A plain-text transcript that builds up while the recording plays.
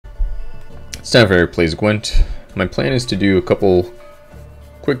It's time for Plays Gwent. My plan is to do a couple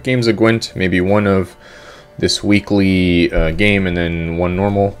quick games of Gwent, maybe one of this weekly game and then one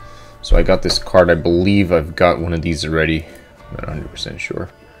normal. So I got this card. I believe I've got one of these already. Not 100% sure.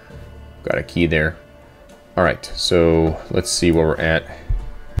 Got a key there. Alright, so let's see where we're at.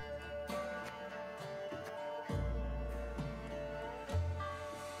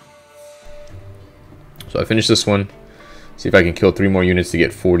 So I finished this one. See if I can kill 3 more units to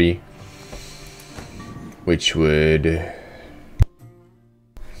get 40. Which would...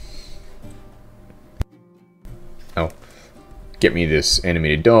 oh. Get me this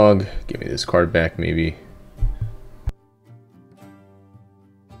animated dog. Get me this card back, maybe.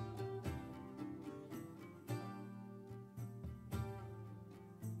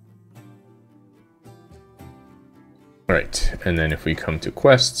 Alright, and then if we come to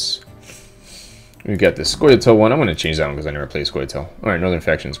quests, we've got this Scoia'tael one. I'm going to change that one because I never played Scoia'tael. Alright, Northern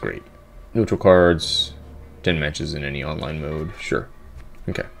Faction's great. Neutral cards, 10 matches in any online mode. Sure.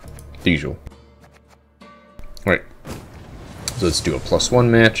 Okay. The usual. Alright. So let's do a +1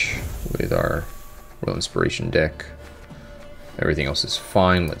 match with our Royal Inspiration deck. Everything else is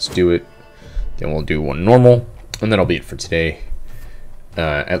fine. Let's do it. Then we'll do one normal. And that'll be it for today.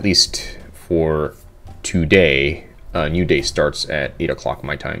 At least for today. New day starts at 8 o'clock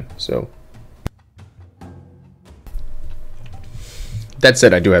my time. So that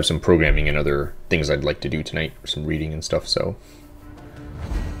said, I do have some programming and other things I'd like to do tonight. Some reading and stuff. So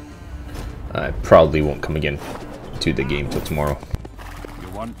I probably won't come again to the game till tomorrow. You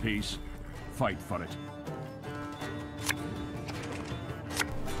want peace? Fight for it.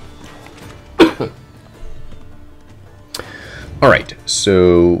 Alright,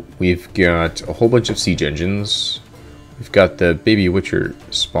 so we've got a whole bunch of siege engines. We've got the Baby Witcher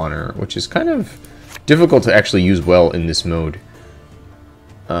spawner, which is kind of difficult to actually use well in this mode.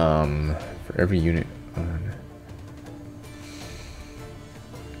 For every unit on...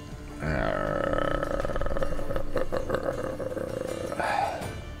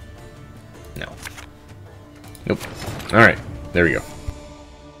 no. Nope. Alright, there we go.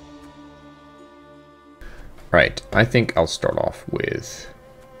 Right, I think I'll start off with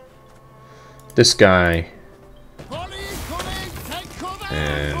this guy.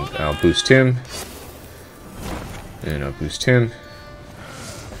 And I'll boost him. And I'll boost him.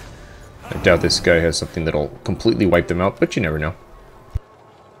 I doubt this guy has something that'll completely wipe them out, but you never know.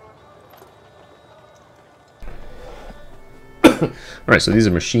 Alright, so these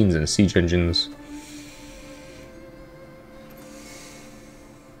are machines and siege engines.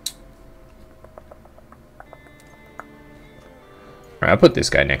 Alright, I'll put this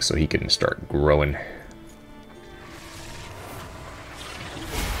guy next so he can start growing.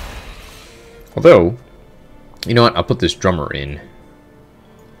 Although, you know what, I'll put this drummer in.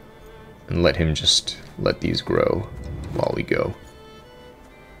 And let him just let these grow while we go.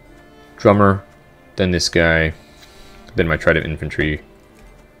 Drummer, then this guy, then my trident infantry.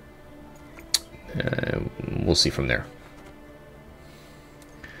 We'll see from there.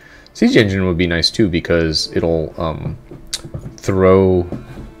 Siege engine would be nice too because it'll throw,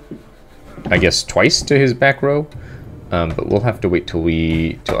 I guess, twice to his back row. But we'll have to wait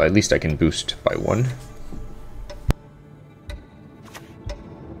till at least I can boost by 1.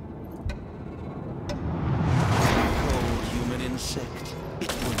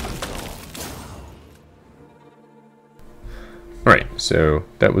 Alright, so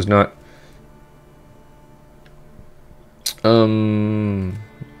that was not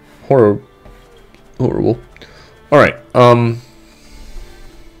horrible. Alright,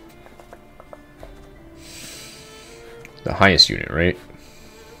 the highest unit, right?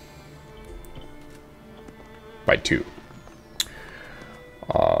 By 2.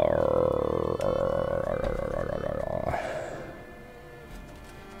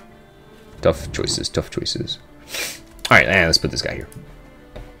 Tough choices, tough choices. Alright, let's put this guy here.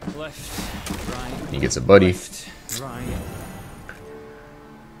 Left, right, he gets a buddy. Left, right.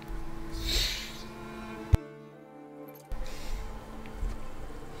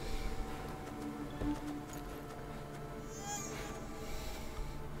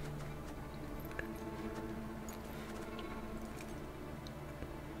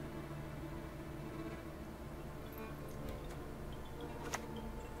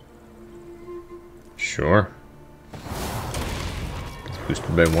 Sure.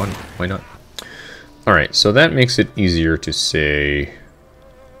 Boosted by 1. Why not? Alright, so that makes it easier to say...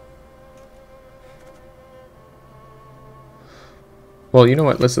 well, you know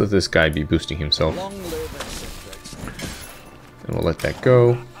what? Let's let this guy be boosting himself. And we'll let that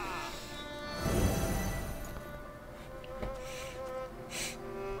go.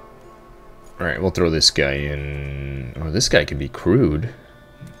 Alright, we'll throw this guy in. Oh, this guy could be crude.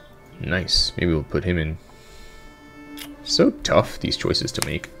 Nice. Maybe we'll put him in. So tough, these choices to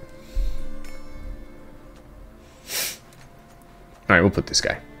make. Alright, we'll put this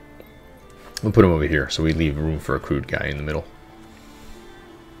guy. We'll put him over here, so we leave room for a crude guy in the middle.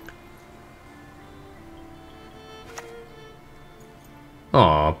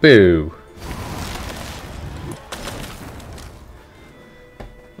 Aw, boo.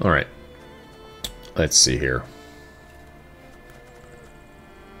 Alright. Let's see here.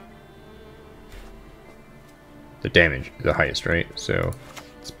 The damage is the highest, right? So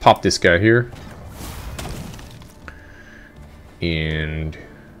let's pop this guy here. And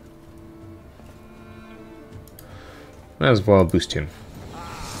might as well boost him.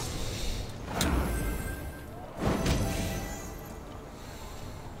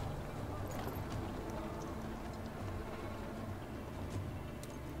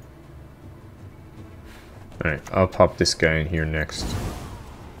 Alright, I'll pop this guy in here next.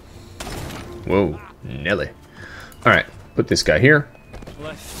 Whoa, Nelly. Alright, put this guy here.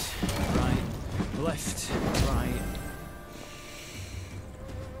 Left, right, left, right.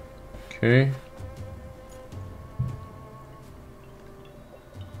 Okay.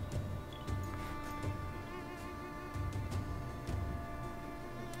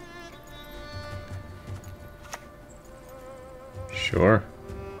 Sure.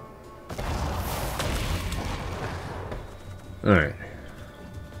 Alright.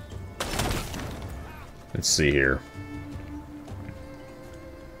 Let's see here.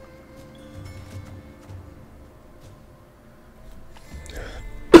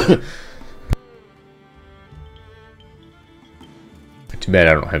 Too bad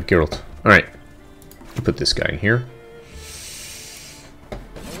I don't have Geralt. Alright. Put this guy in here.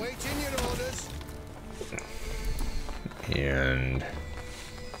 Awaiting your orders. And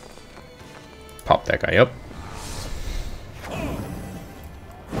pop that guy up.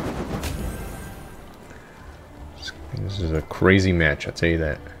 This is a crazy match, I'll tell you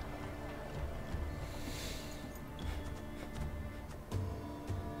that.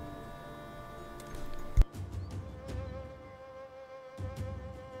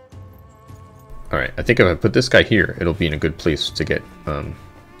 Alright, I think if I put this guy here, it'll be in a good place to get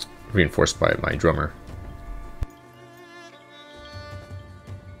reinforced by my drummer.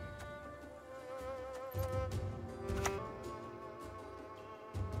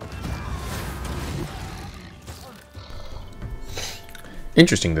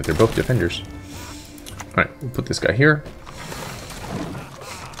 Interesting that they're both defenders. Alright, we'll put this guy here.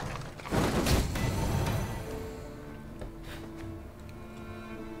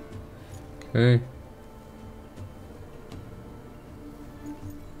 Okay.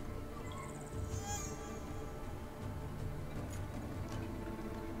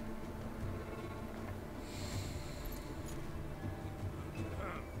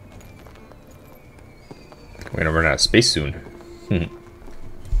 We're gonna run out of space soon.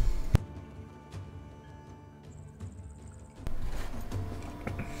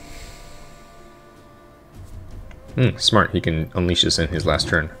 Smart, he can unleash this in his last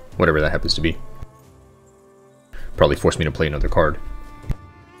turn, whatever that happens to be. Probably force me to play another card.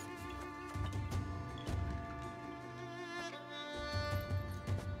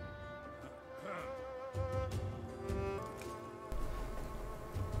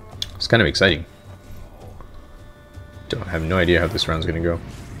 It's kind of exciting. Don't have no idea how this round's gonna go.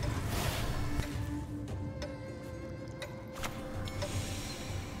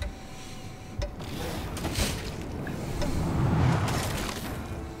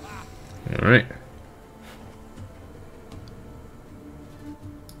 Alright.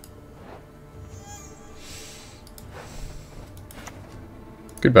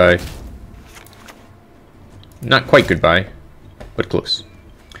 Goodbye. Not quite goodbye, but close.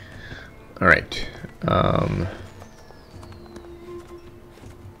 Alright. Alright,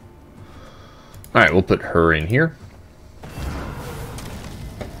 we'll put her in here.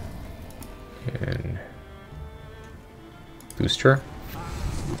 And boost her.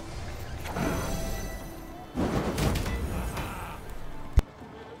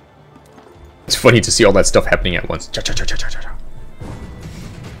 It's funny to see all that stuff happening at once. Cha, cha, cha, cha, cha, cha.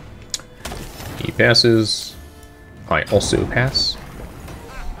 He passes. I also pass.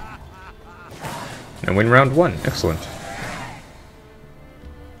 And win round 1. Excellent.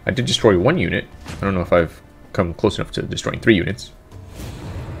 I did destroy 1 unit. I don't know if I've come close enough to destroying 3 units.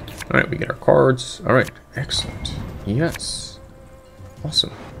 Alright, we get our cards. Alright, excellent. Yes.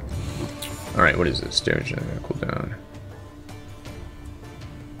 Awesome. Alright, what is this? Damage cooldown.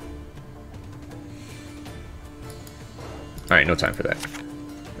 Alright, no time for that.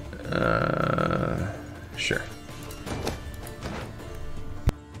 Sure.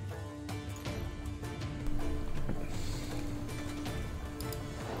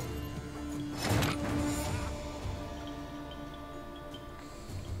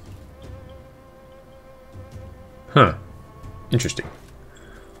 Huh. Interesting.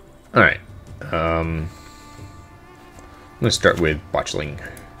 Alright. I'm gonna start with botchling.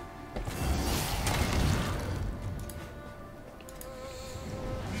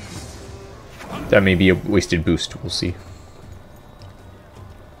 That may be a wasted boost, we'll see.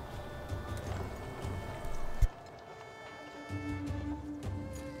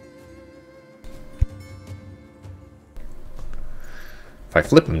 If I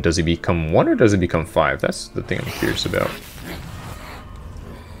flip him, does he become 1 or does he become 5? That's the thing I'm curious about.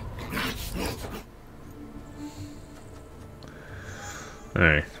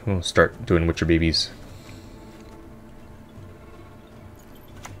 Alright, we'll start doing Witcher babies.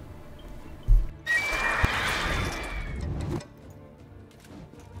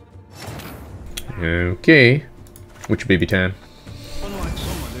 Okay, Witcher baby time.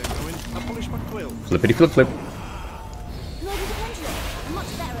 Flippity flip flip.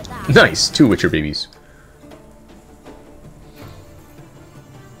 Nice! 2 Witcher babies.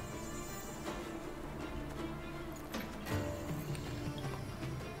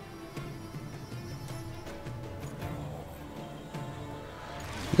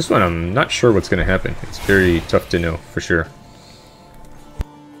 This one, I'm not sure what's going to happen. It's very tough to know for sure.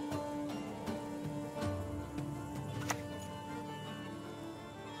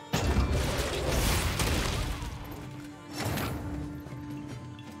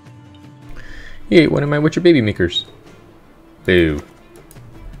 He ate one of my Witcher baby makers. Boo.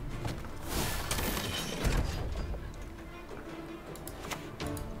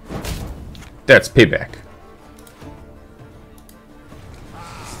 That's payback.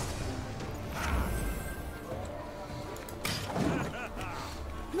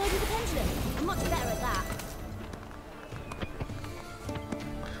 Maybe the pendulum. I'm much better at that.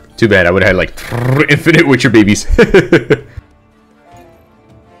 Too bad, I would have had like infinite Witcher babies.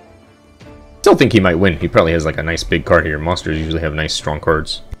 Still think he might win. He probably has like a nice big card here. Monsters usually have nice strong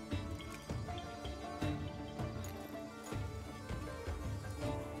cards.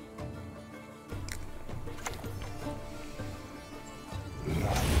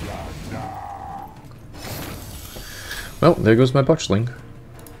 Well, there goes my botchling.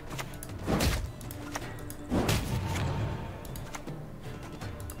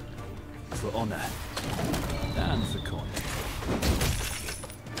 For honor. And for coin.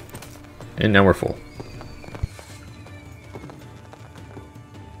 And now we're full.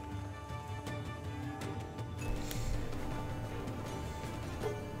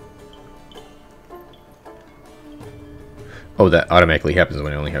 Oh, that automatically happens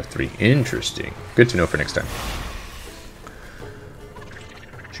when I only have 3. Interesting. Good to know for next time.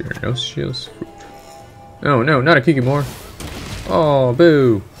 Chernosio's fruit. Oh no, not a Kikimore. Oh,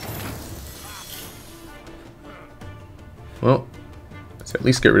 boo. Well, let's at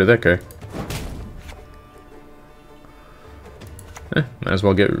least get rid of that guy. Might as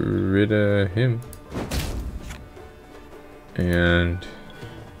well get rid of him. And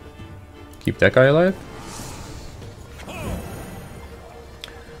keep that guy alive.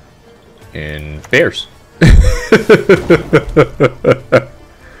 And bears.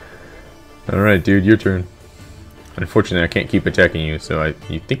 Alright, dude, your turn. Unfortunately, I can't keep attacking you, so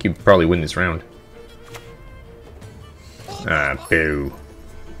you think you probably win this round. Ah, boo.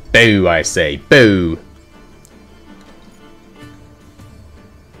 Boo, I say. Boo.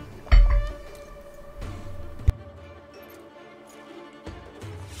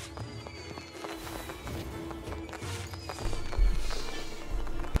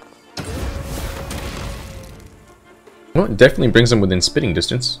 Well, it definitely brings them within spitting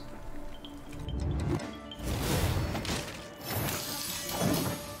distance.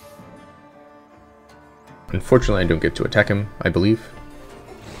 Unfortunately, I don't get to attack him, I believe.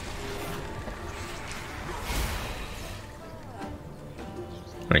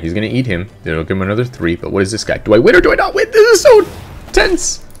 Alright, he's gonna eat him. It'll give him another 3, but what is this guy? Do I win or do I not win? This is so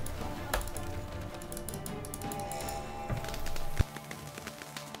tense!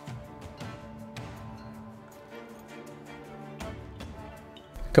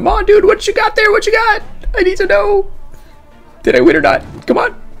 Come on, dude, what you got there? What you got? I need to know. Did I win or not? Come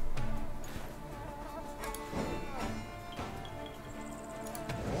on.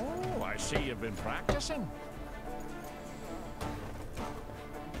 Oh, I see you've been practicing.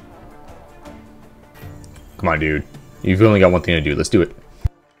 Come on, dude. You've only got one thing to do. Let's do it.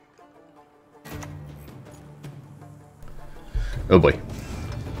 Oh boy.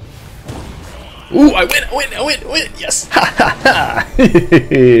 Ooh, I win! Yes! Ha ha ha!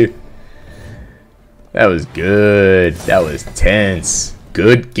 That was good. That was tense.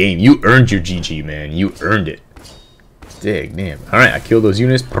 Good game. You earned your GG, man. You earned it. Dig, damn. Alright, I killed those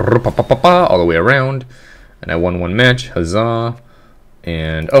units all the way around. And I won one match. Huzzah.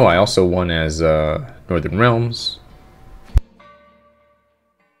 And, oh, I also won as Northern Realms.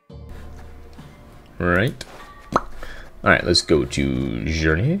 Right. Alright, let's go to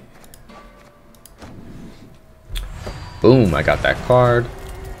Journey. Boom, I got that card.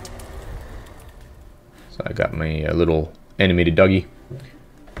 So I got my little animated doggy.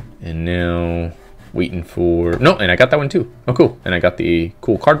 And now, waiting for... No, and I got that one too. Oh, cool. And I got the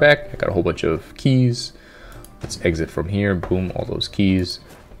cool card back. I got a whole bunch of keys. Let's exit from here. Boom, all those keys.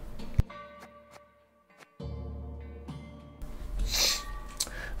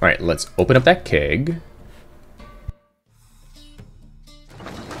 Alright, let's open up that keg.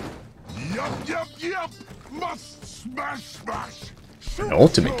 Yup. Must smash. An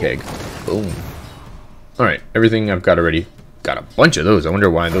ultimate keg. Boom. Alright, everything I've got already. Got a bunch of those. I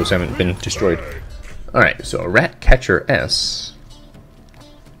wonder why those haven't been destroyed. Alright, so a Rat Catcher S.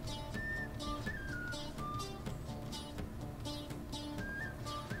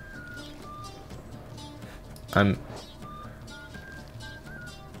 I'm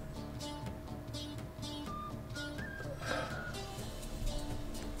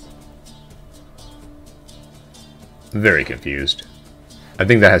very confused. I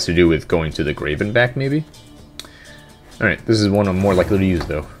think that has to do with going to the grave and back, maybe? Alright, this is one I'm more likely to use,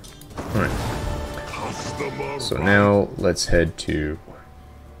 though. Alright. So now, let's head to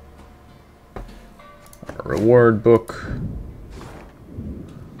our reward book.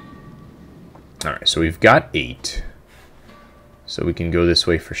 Alright, so we've got 8. So we can go this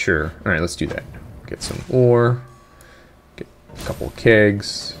way for sure. Alright, let's do that. Get some ore. Get a couple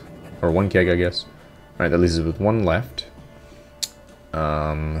kegs. Or one keg, I guess. Alright, that leaves us with one left.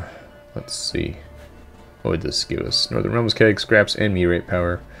 Let's see. What would this give us? Northern Realms keg, scraps, and meteorite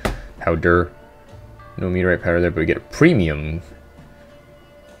power. Powder. No meteorite powder there, but we get a premium.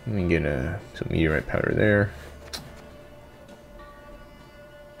 Let me get some meteorite powder there.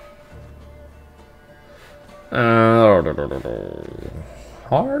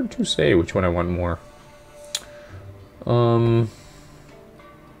 Hard to say which one I want more.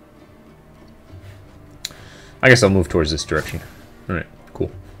 I guess I'll move towards this direction. Alright,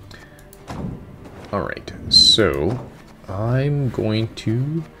 cool. Alright, so I'm going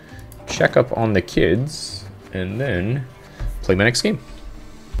to check up on the kids and then play my next game.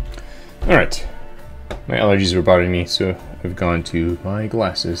 Alright, my allergies were bothering me, so I've gone to my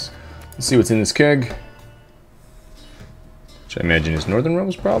glasses. Let's see what's in this keg. Which I imagine is Northern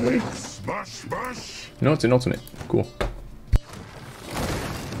Realms, probably. No, it's an ultimate. Cool.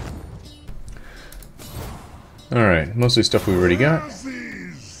 Alright, mostly stuff we already got.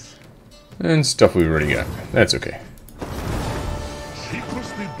 And stuff we've already got. That's okay.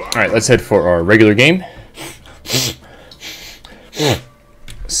 Alright, let's head for our regular game.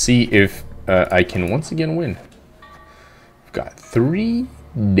 See if I can once again win. I've got 3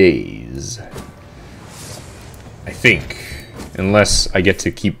 days. I think. Unless I get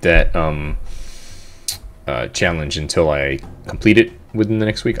to keep that challenge until I complete it within the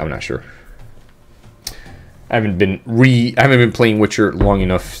next week. I'm not sure. I haven't been playing Witcher long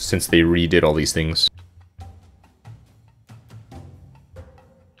enough since they redid all these things.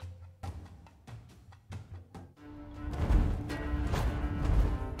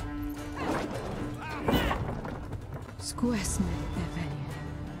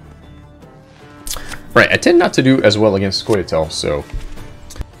 Right, I tend not to do as well against Scoia'tael, so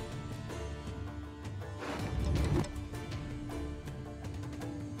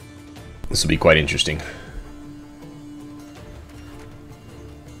this will be quite interesting.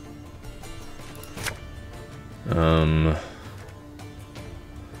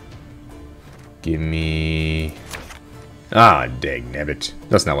 Give me... Ah, dang nabbit.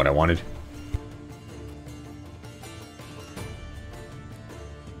 That's not what I wanted.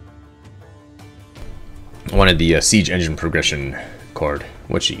 I wanted the Siege Engine Progression card.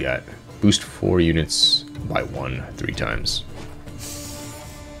 What she got? Boost 4 units by 1 3 times.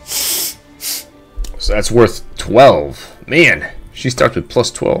 So that's worth 12. Man, she starts with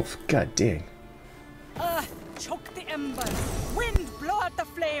plus 12. God dang. Choke the embers. Wind, blow out the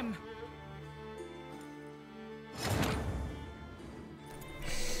flame.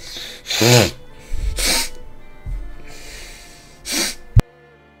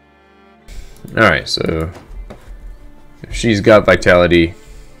 Alright, so if she's got vitality,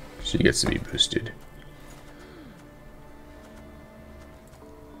 she gets to be boosted.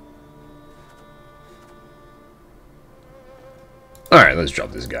 Alright, let's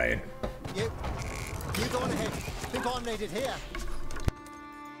drop this guy in. You go on ahead. Think I'm needed here.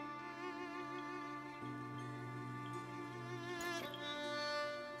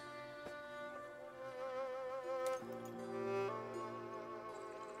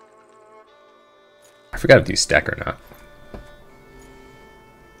 I forgot if these stack or not.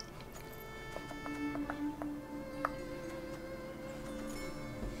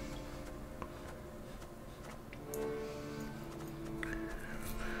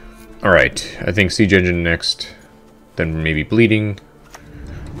 Alright, I think Siege Engine next, then maybe Bleeding.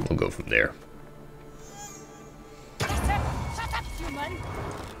 We'll go from there. Shut up, human!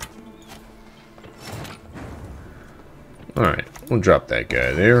 Alright, we'll drop that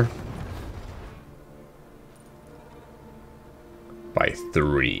guy there. By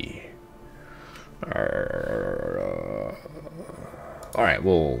 3. Alright,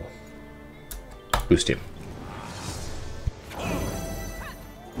 we'll boost him.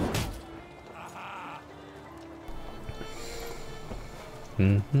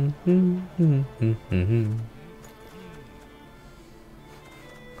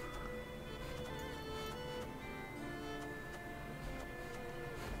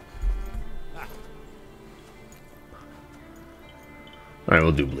 Alright,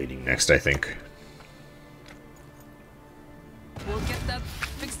 we'll do Bleeding next, I think. We'll get that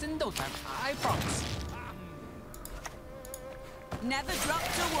fixed in no time, I promise. Never dropped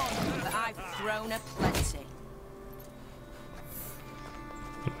a one, but I've thrown a plenty.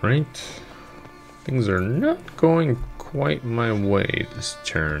 Right. Things are not going quite my way this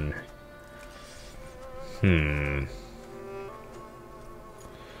turn.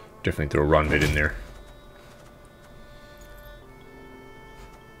 Definitely throw a Ronvid in there.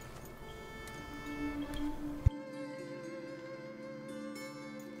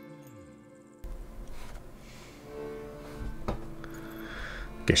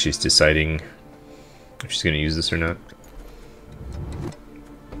 Guess she's deciding if she's going to use this or not.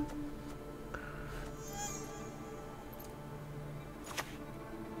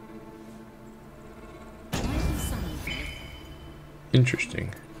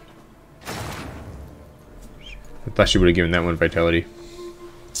 Interesting. I thought she would have given that one Vitality.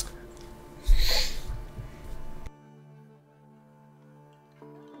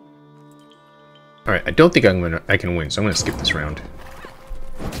 Alright, I don't think I can win, so I'm going to skip this round.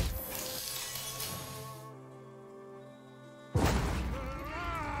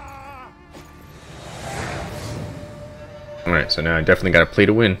 Alright, so now I definitely got to play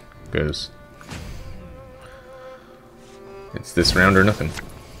to win, because it's this round or nothing.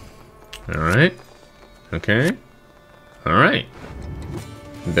 Alright. Okay. Alright.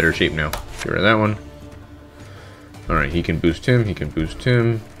 In better shape now. Get rid of that one. Alright, he can boost him, he can boost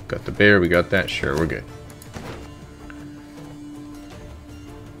him. Got the bear, we got that. Sure, we're good.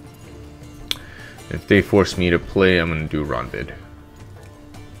 If they force me to play, I'm going to do Ronvid.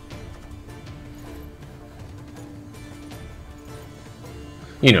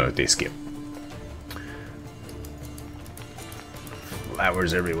 You know if they skip.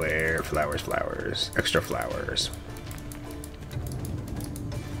 Flowers everywhere. Flowers, flowers. Extra flowers.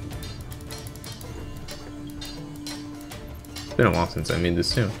 It's been a while since I made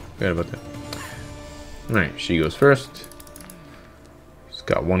this too. Forgot about that. Alright, she goes first. She's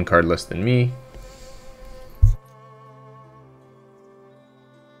got one card less than me.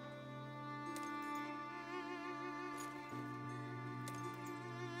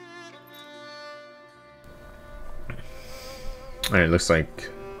 Alright, looks like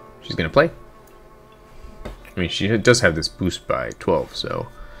she's gonna play. I mean, she does have this boost by 12, so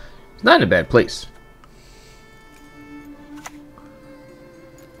it's not in a bad place.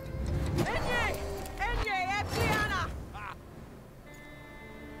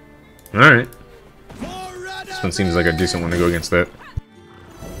 Alright. This one seems like a decent one to go against that.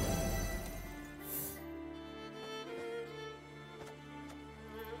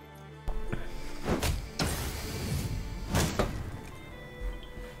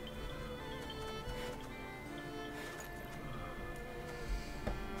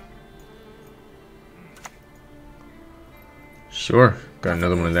 Sure, got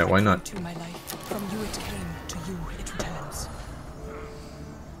another one of that, why not? To my life. From you it came, to you it returns.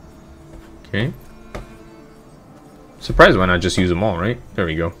 Okay. Surprised why not just use them all, right? There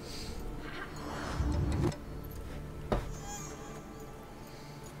we go.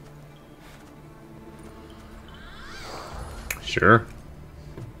 Sure.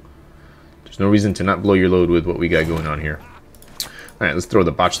 There's no reason to not blow your load with what we got going on here. Alright, let's throw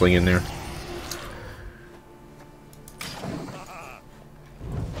the botchling in there.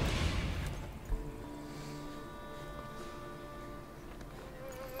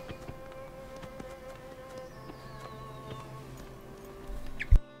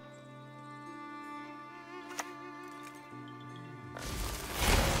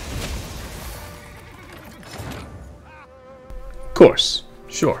 course.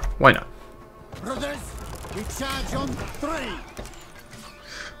 Sure. Why not? Brothers, we charge on 3.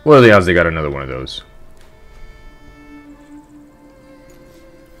 What are the odds they got another one of those?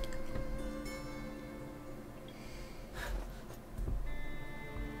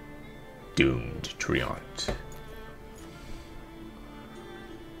 Doomed Treant.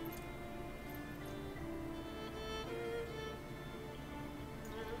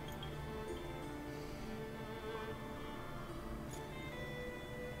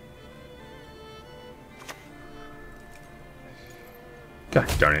 God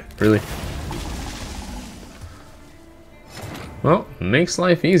darn it, really? Well, makes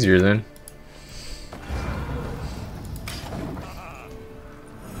life easier then.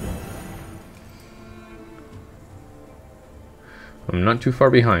 I'm not too far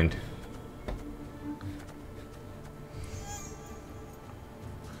behind.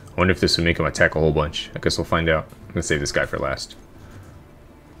 I wonder if this would make him attack a whole bunch. I guess we'll find out. I'm gonna save this guy for last.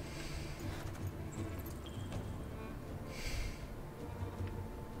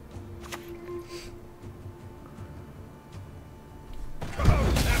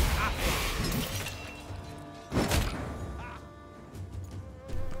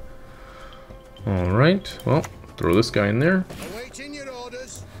 Alright, well, throw this guy in there. Awaiting your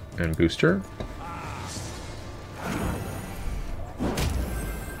orders. And booster.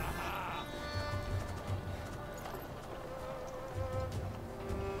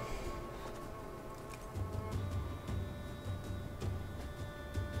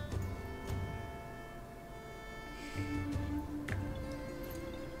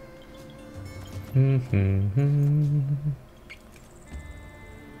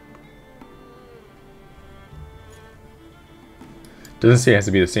 Doesn't say it has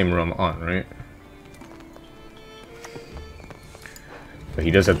to be the same row I'm on, right? But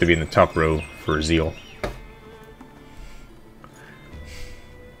he does have to be in the top row for Zeal.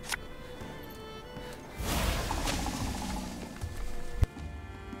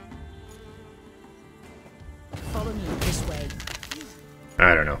 Follow me this way.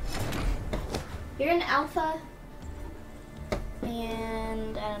 I don't know. You're an alpha.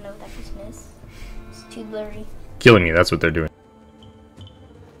 And I don't know what that person is. It's too blurry. Killing me, that's what they're doing.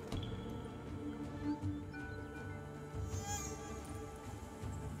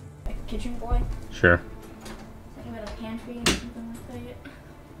 Kitchen boy. Sure. Something about a pantry or something like that.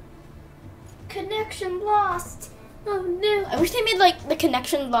 Connection lost. Oh no! I wish they made like the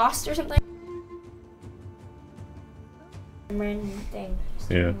connection lost or something. Random thing.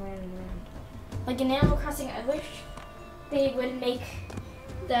 Just Yeah. random. Like in Animal Crossing, I wish they would make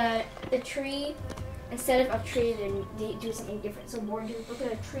the tree instead of a tree, then they do something different. So more dudes look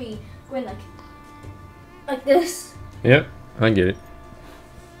at a tree going like this. Yep, I get it.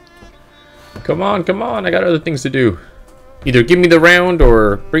 Come on, come on, I got other things to do. Either give me the round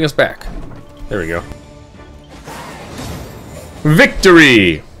or bring us back. There we go.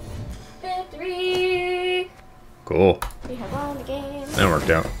 Victory! Victory! Cool. We have won the game. That worked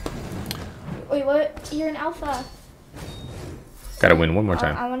out. Wait, what? You're an alpha. Gotta win one more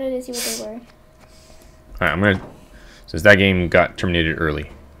time. I wanted to see what they were. Alright, I'm gonna... Since that game got terminated early,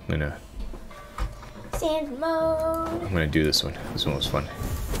 I'm Sand mode. gonna do this one. This one was fun.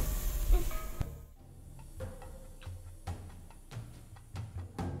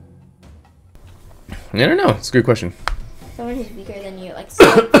 I don't know. It's a good question. Someone who's weaker than you, like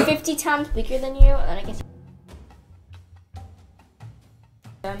so 50 times weaker than you, and then I guess.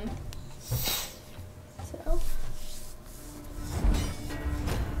 So.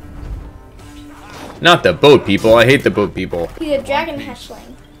 Not the boat people. I hate the boat people. He's a dragon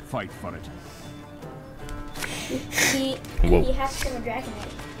hatchling. Fight for it. Whoa. He hatched from a dragon egg.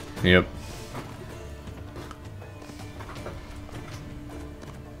 Yep.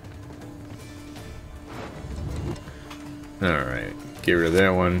 Alright, get rid of that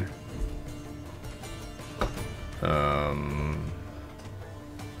one.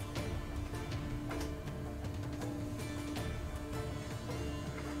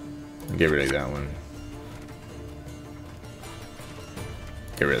 Get rid of that one.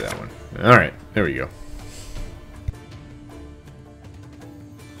 Get rid of that one. Alright, there we go.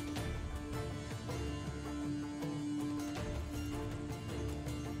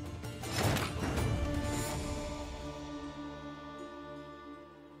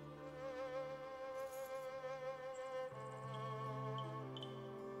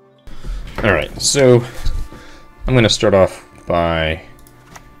 Alright, so I'm going to start off by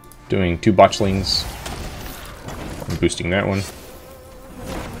doing 2 botchlings and boosting that one.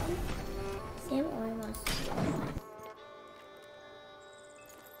 Sam almost.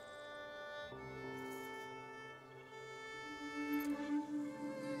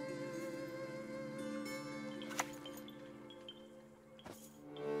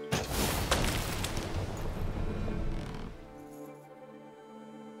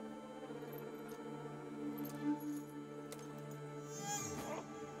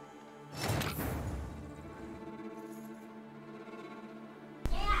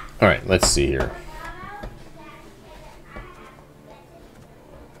 Alright, let's see here.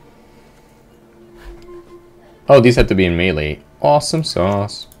 Oh, these have to be in melee. Awesome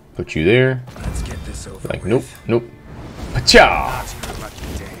sauce. Put you there. Let's get this over Like, with. nope, nope. Pacha! Not your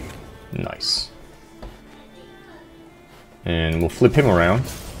lucky day. Nice. And we'll flip him around.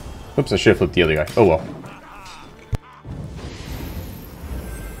 Oops, I should have flipped the other guy. Oh well.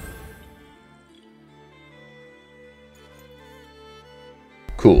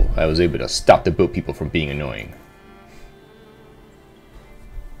 Cool, I was able to stop the boat people from being annoying.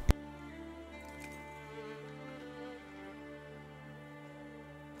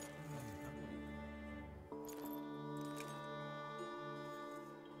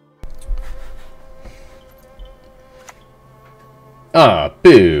 Ah,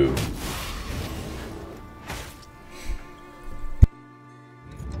 boo!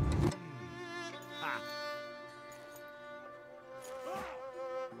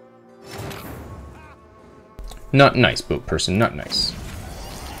 Not nice, boat person, not nice.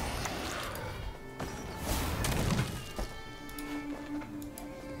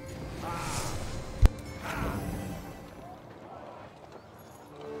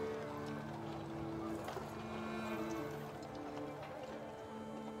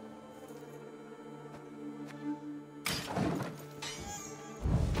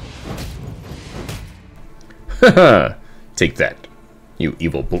 Haha! Take that, you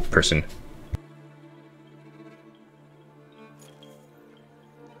evil boat person.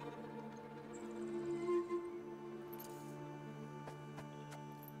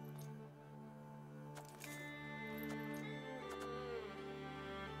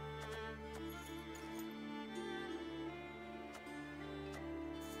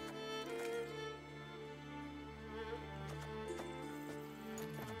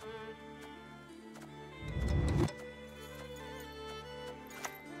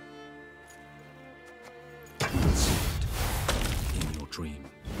 In your dream.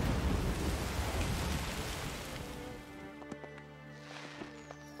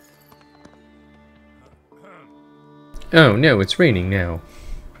 Oh no, it's raining now.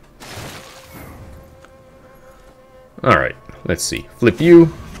 Alright, let's see. Flip you.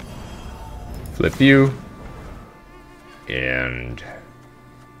 Flip you. And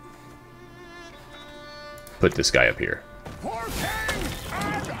put this guy up here. For king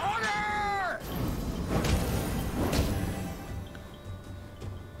and honor!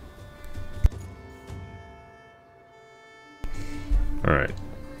 Alright.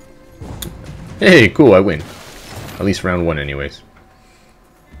 Hey, cool, I win. At least round one anyways.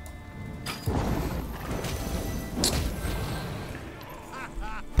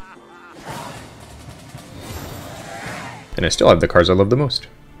 And I still have the cards I love the most.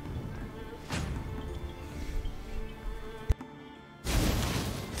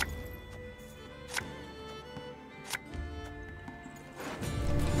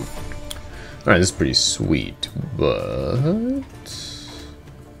 Alright, this is pretty sweet, but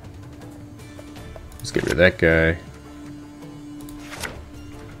let's get rid of that guy.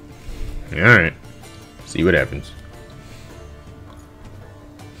 Alright, see what happens.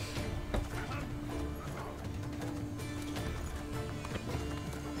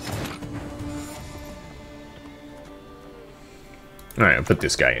 Alright, I'll put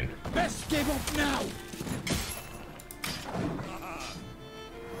this guy in. Best give up now!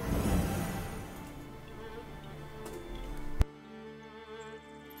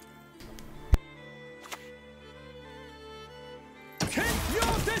 Keep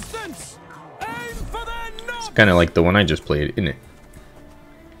your distance! Aim for their It's knob! kind of like the one I just played, isn't it?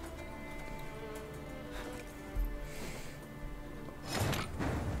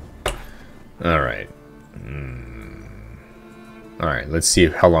 Alright. Alright, let's see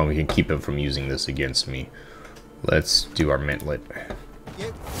how long we can keep him from using this against me. Let's do our mantlet.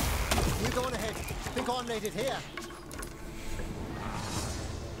 You go on ahead. Think I'm needed here.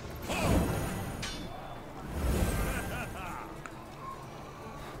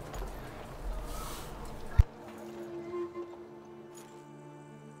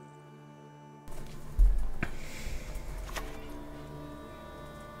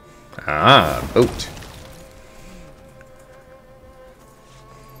 Ah, boat.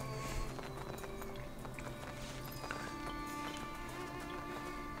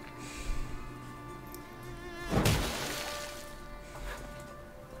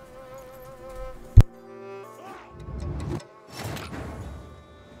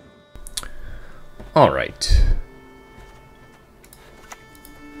 All right.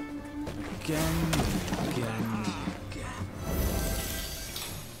 Again.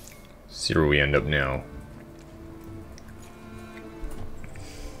 See where we end up now.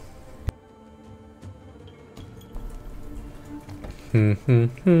 Freya's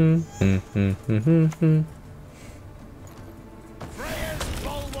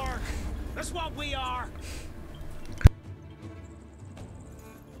bulwark. That's what we are.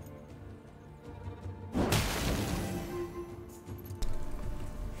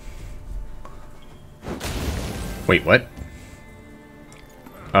 Wait, what?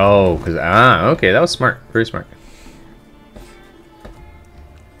 Oh, because okay, that was smart, very smart.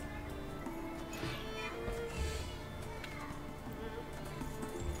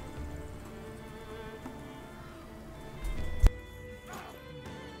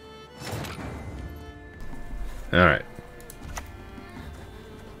 All right.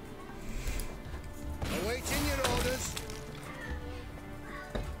 Awaiting your orders.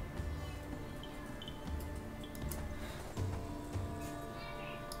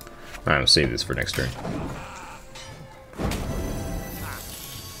 All right, I'll save this for next turn. All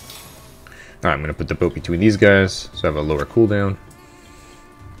right, I'm gonna put the boat between these guys, so I have a lower cooldown.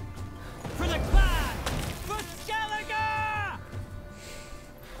 For the clan! For Gallagher!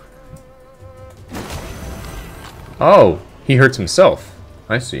 Oh, he hurts himself.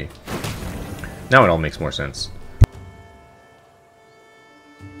 I see. Now it all makes more sense.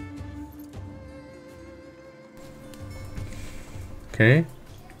 Okay.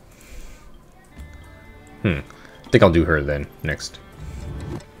 I think I'll do her then, next.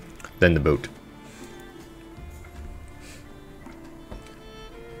 Then the boat.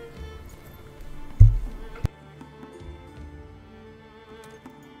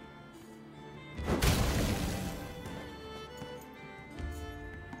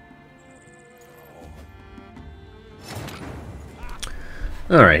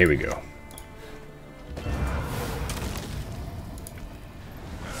 Alright, here we go.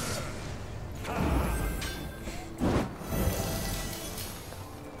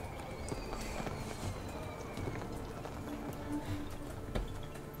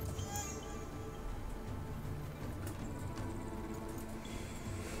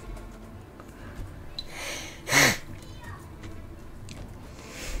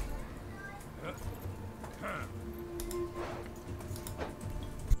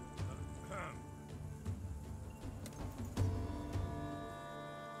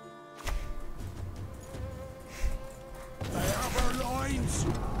 They have our lines.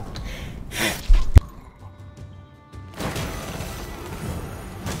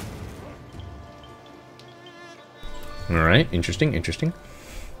 Alright, interesting, interesting.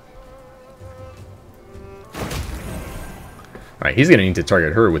 Alright, he's gonna need to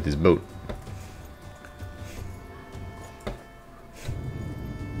target her with his boat.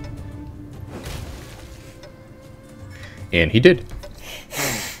 And he did.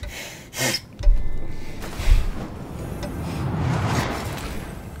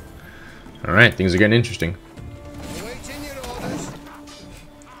 Alright, things are getting interesting. Awaiting your orders.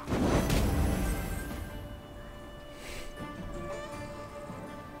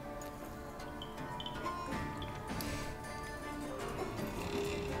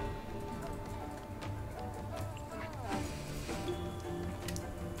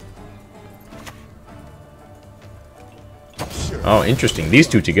 Oh, interesting. These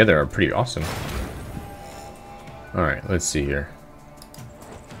two together are pretty awesome. Alright, let's see here.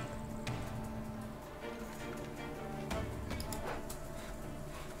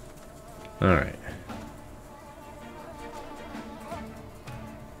 Alright.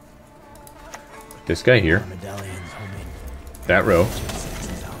 This guy here. That row.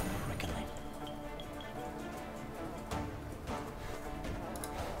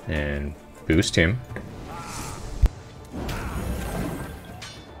 And boost him.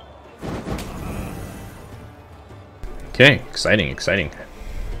 Okay, exciting, exciting.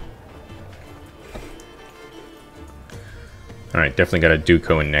 Alright, definitely gotta do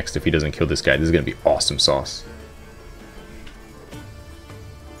Cohen next if he doesn't kill this guy. This is gonna be awesome sauce.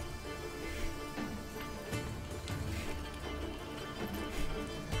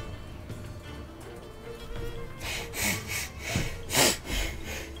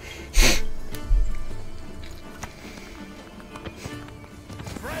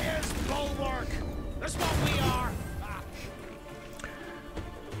 Freya's bulwark. That's what we are.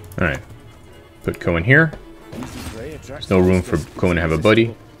 Alright. Put Cohen here. There's no room for Cohen to have a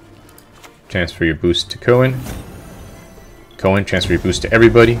buddy. Transfer your boost to Cohen. Cohen, transfer your boost to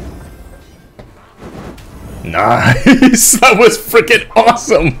everybody. Nice! That was freaking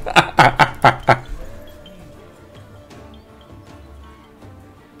awesome!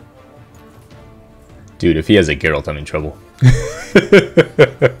 Dude, if he has a Geralt, I'm in trouble.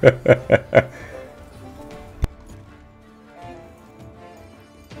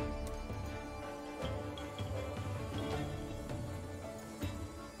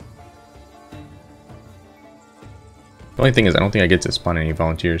 only thing is, I don't think I get to spawn any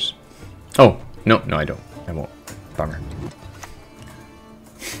volunteers. Oh, no, I don't. I won't. Bummer.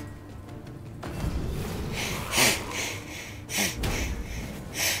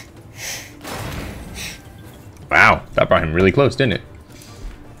 Wow, that brought him really close, didn't it?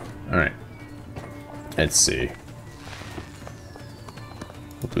 Alright. Let's see.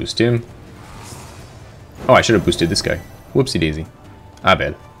 We'll boost him. Oh, I should have boosted this guy. Whoopsie daisy. I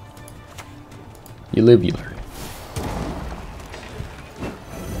bet. You live, you learn.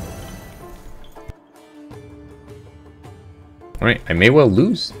 Alright, I may well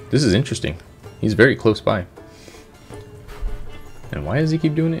lose. This is interesting. He's very close by. And why does he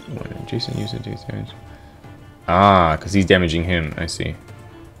keep doing it? Jason used it, Jason. Ah, because he's damaging him. I see.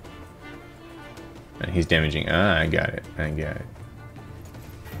 And he's damaging. Ah, I got it. I got it.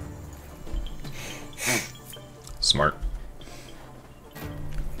 Smart.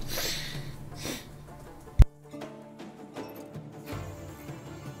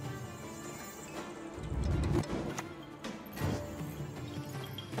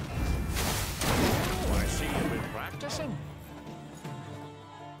 Oh, I see you've been practicing.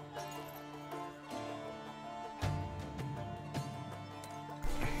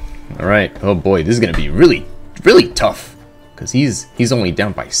 Alright. Oh boy, this is going to be really, really tough. Because he's only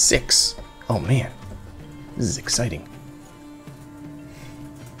down by 6. Oh man. This is exciting.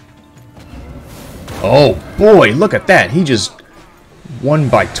 Oh boy, look at that. He just won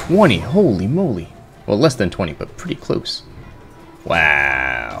by 20. Holy moly. Well, less than 20, but pretty close.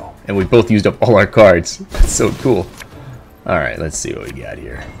 Wow. And we both used up all our cards. That's so cool. Alright, let's see what we got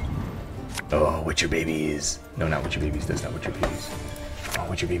here. Oh, Witcher Babies. No, not Witcher Babies. That's not Witcher Babies. Oh,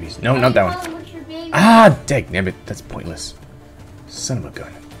 Witcher Babies. No, not that one. Ah, dang, that's pointless. Son of a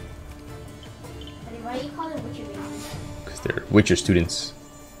gun. Why do you call them Witcher Babies? Because they're Witcher students.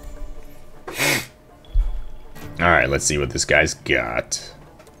 Alright, let's see what this guy's got.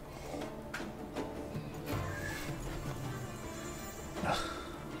 Ugh.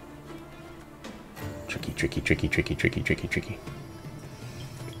 Tricky, tricky, tricky, tricky, tricky, tricky, tricky.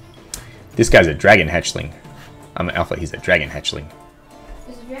 This guy's a dragon hatchling. I'm an alpha, he's a dragon hatchling.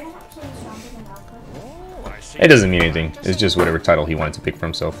 Is the dragon hatchling stronger than alpha? Oh, I see. It doesn't mean anything. It's just whatever title he wanted to pick for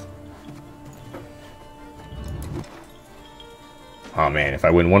himself. Oh man, if I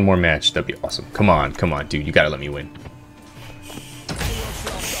win one more match, that'd be awesome. Come on, dude, you gotta let me win.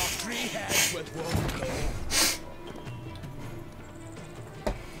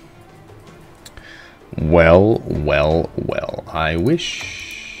 Well. I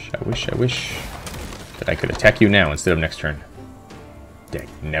wish that I could attack you now instead of next turn. Dang,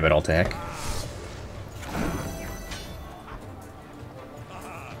 nabbit all to heck.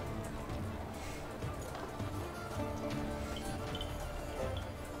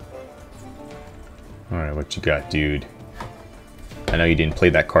 Alright, what you got, dude? I know you didn't play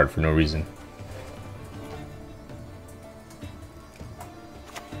that card for no reason.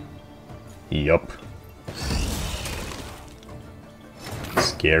 Yup.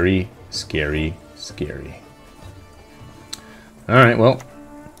 Scary, scary, scary. Alright, well,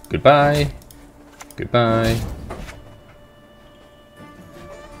 goodbye. Goodbye.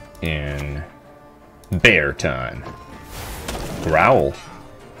 And bear time. Growl.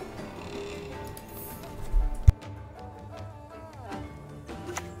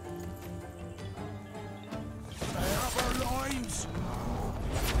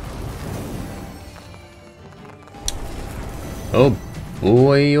 Oh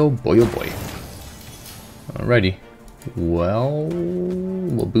boy, oh boy, oh boy. Alrighty. Well,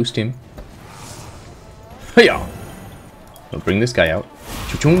 we'll boost him. Hiya! We'll bring this guy out.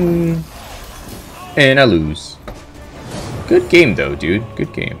 Choo-choom! And I lose. Good game though, dude.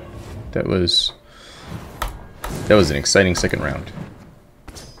 Good game. That was an exciting second round.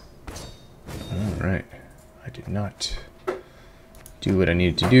 Alright. I did not do what I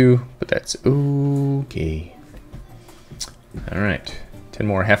needed to do, but that's okay. Alright, 10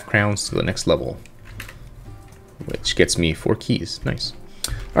 more half crowns to the next level, which gets me 4 keys. Nice.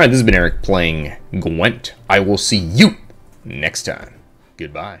 Alright, this has been Eric playing Gwent. I will see you next time.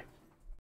 Goodbye.